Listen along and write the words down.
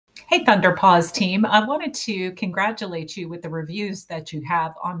Hey, Thunderpaws team. I wanted to congratulate you with the reviews that you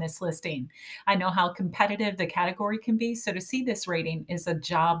have on this listing. I know how competitive the category can be, so to see this rating is a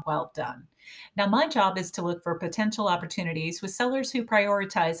job well done. Now, my job is to look for potential opportunities with sellers who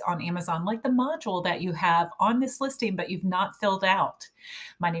prioritize on Amazon, like the module that you have on this listing, but you've not filled out.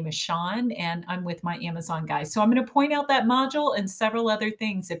 My name is Sean, and I'm with my Amazon guys. So I'm going to point out that module and several other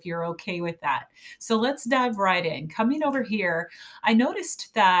things if you're okay with that. So let's dive right in. Coming over here, I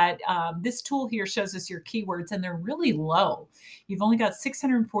noticed that this tool here shows us your keywords and they're really low. You've only got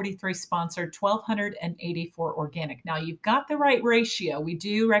 643 sponsored, 1,284 organic. Now you've got the right ratio. We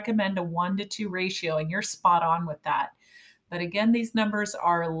do recommend a 1-to-2 ratio and you're spot on with that. But again, these numbers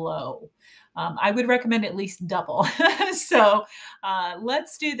are low. I would recommend at least double. So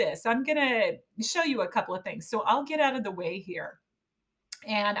let's do this. I'm going to show you a couple of things. So I'll get out of the way here.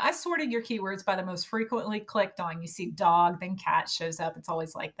 And I sorted your keywords by the most frequently clicked on. You see dog, then cat shows up. It's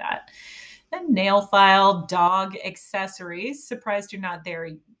always like that. Then nail file, dog accessories. Surprised you're not there,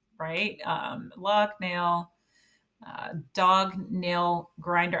 right? Lock, nail, dog nail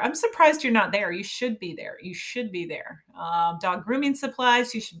grinder. I'm surprised you're not there. You should be there. You should be there. Dog grooming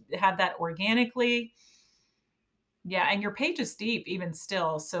supplies. You should have that organically. Yeah, and your page is deep even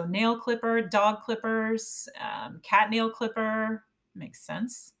still. So nail clipper, dog clippers, cat nail clipper. Makes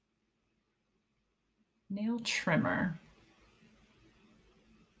sense. Nail trimmer.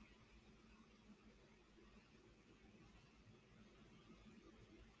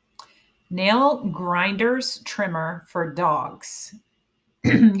 Nail grinders trimmer for dogs.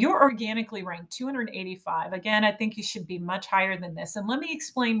 You're organically ranked 285. Again, I think you should be much higher than this. And let me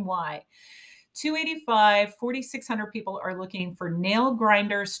explain why. 285, 4,600 people are looking for nail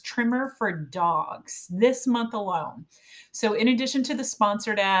grinders trimmer for dogs this month alone. So in addition to the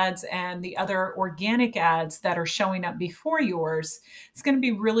sponsored ads and the other organic ads that are showing up before yours, it's going to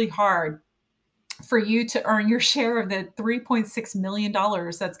be really hard for you to earn your share of the $3.6 million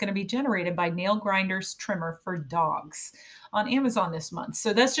that's going to be generated by nail grinders trimmer for dogs on Amazon this month.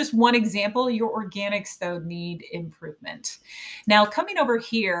 So that's just one example. Your organics, though, need improvement. Now, coming over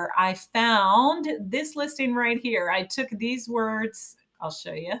here, I found this listing right here. I took these words, I'll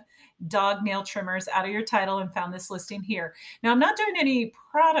show you, dog nail trimmers out of your title and found this listing here. Now, I'm not doing any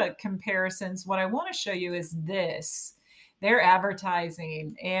product comparisons. What I want to show you is this. They're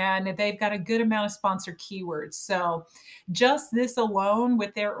advertising and they've got a good amount of sponsored keywords. So just this alone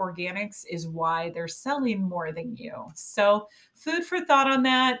with their organics is why they're selling more than you. So food for thought on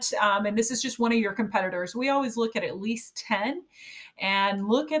that. And this is just one of your competitors. We always look at least 10 and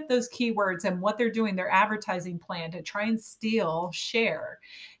look at those keywords and what they're doing, their advertising plan to try and steal share.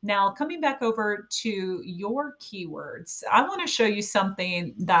 Now, coming back over to your keywords, I want to show you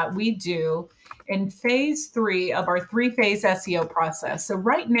something that we do in phase 3 of our 3-phase SEO process. So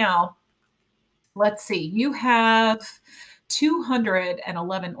right now, let's see, you have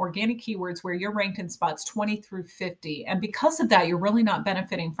 211 organic keywords where you're ranked in spots 20 through 50. And because of that, you're really not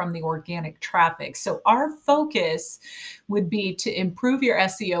benefiting from the organic traffic. So our focus would be to improve your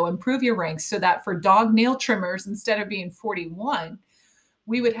SEO, improve your ranks so that for dog nail trimmers, instead of being 41,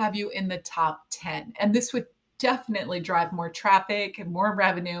 we would have you in the top 10. And this would definitely drive more traffic and more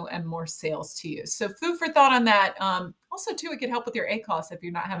revenue and more sales to you. So food for thought on that. Also, too, it could help with your ACOS if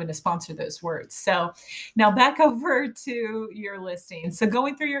you're not having to sponsor those words. So now back over to your listing. So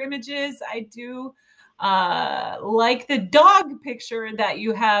going through your images, I do like the dog picture that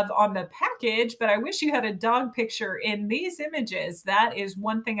you have on the package, but I wish you had a dog picture in these images. That is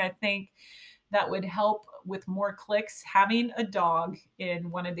one thing I think that would help with more clicks, having a dog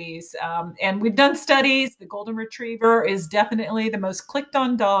in one of these. And we've done studies. The Golden Retriever is definitely the most clicked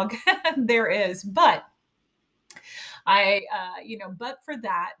on dog there is. But but for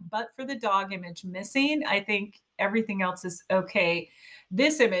the dog image missing, I think everything else is okay.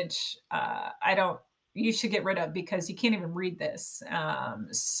 This image, you should get rid of because you can't even read this.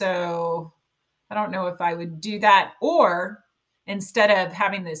 So I don't know if I would do that, or instead of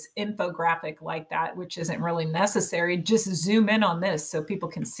having this infographic like that, which isn't really necessary, just zoom in on this so people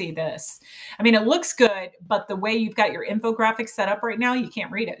can see this. I mean, it looks good, but the way you've got your infographic set up right now, you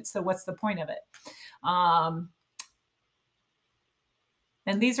can't read it. So what's the point of it?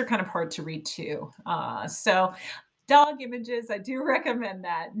 And these are kind of hard to read too. So dog images, I do recommend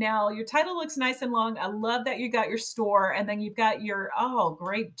that. Now, your title looks nice and long. I love that you got your store and then you've got your, oh,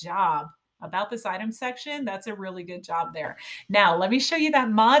 great job. About this item section, that's a really good job there. Now, let me show you that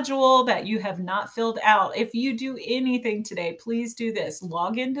module that you have not filled out. If you do anything today, please do this.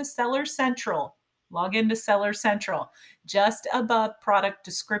 Log into Seller Central. Log into Seller Central. Just above product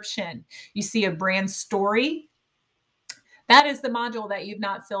description, you see a brand story. That is the module that you've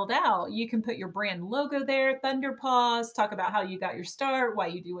not filled out. You can put your brand logo there, Thunderpaws, talk about how you got your start, why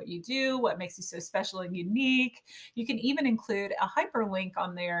you do what you do, what makes you so special and unique. You can even include a hyperlink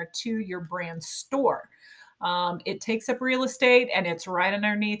on there to your brand store. It takes up real estate and it's right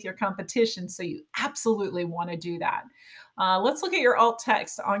underneath your competition. So you absolutely want to do that. Let's look at your alt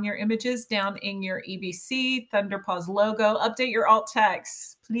text on your images down in your EBC Thunderpaws logo. Update your alt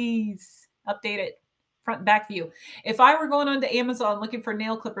text, please. Update it. Front and back view. If I were going onto Amazon looking for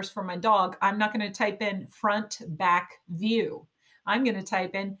nail clippers for my dog, I'm not going to type in front back view. I'm going to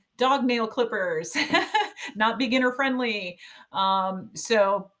type in dog nail clippers, not beginner friendly.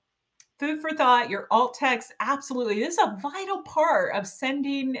 So food for thought, your alt text, absolutely. This is a vital part of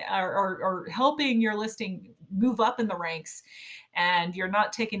sending or helping your listing move up in the ranks, and you're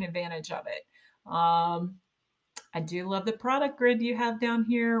not taking advantage of it. I do love the product grid you have down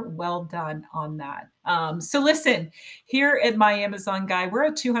here. Well done on that. So listen, here at My Amazon Guy, we're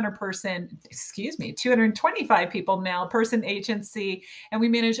a 225 people now, person agency, and we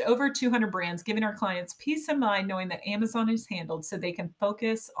manage over 200 brands, giving our clients peace of mind knowing that Amazon is handled so they can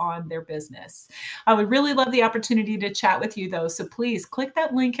focus on their business. I would really love the opportunity to chat with you though. So please click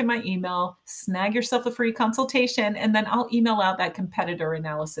that link in my email, snag yourself a free consultation, and then I'll email out that competitor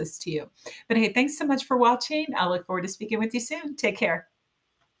analysis to you. But hey, thanks so much for watching. I look forward to speaking with you soon. Take care.